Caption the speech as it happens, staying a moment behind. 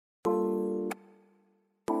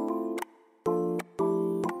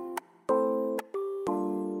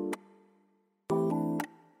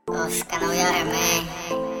canal ya man.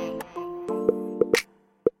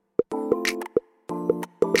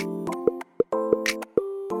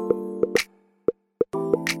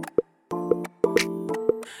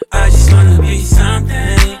 I just wanna be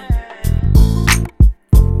something.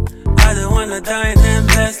 I don't wanna die and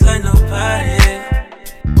blessed like nobody.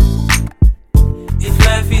 If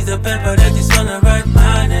life is a paper, I just wanna write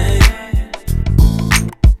my name.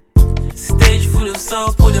 Stage full of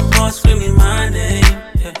soul, put them all screaming my name.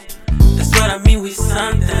 Yeah. That's what I mean with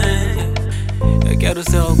something. Yeah. Eu quero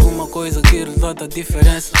ser alguma coisa que resulta a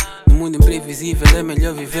diferença. No mundo imprevisível é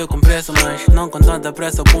melhor viver com pressa, mas não com tanta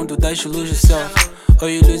pressa ao ponto de deixar lose yourself. Or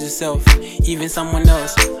you lose yourself, even someone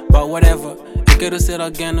else. But whatever, eu quero ser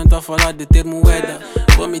alguém, não tô a falar de ter moeda.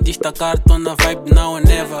 Vou me destacar, tô na vibe now and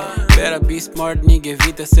never. Better be smart, nigga,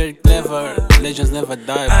 evita ser clever. Legends never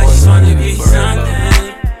die, boys, I just wanna be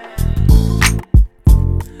something.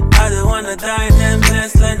 I don't wanna die and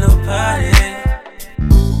blessed like nobody.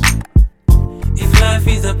 If life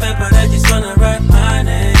is a paper, I just wanna write my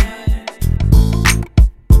name.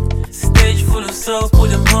 Stage full of soul, put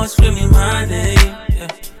them all screaming my name. Yeah.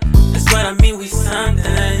 That's what I mean with something.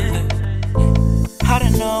 Yeah. I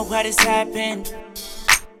don't know what has happened.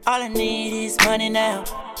 All I need is money now.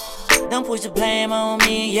 Don't put the blame on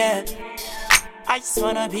me, yeah. I just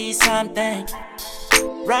wanna be something.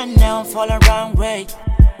 Right now I'm falling wrong way.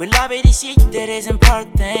 We love it, the shit that is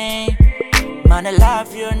important. Man, I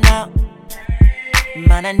love you now.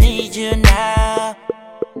 Man, I need you now.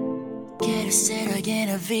 Quero ser alguém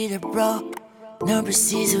na vida, bro. Não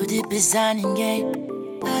preciso de pensar em ninguém.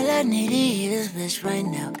 All I need is best right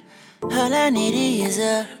now. All I need is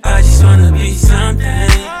a I just wanna be something.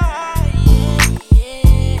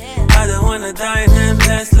 I don't wanna die and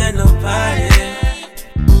blessed like nobody.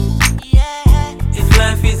 If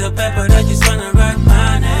life is a paper, I just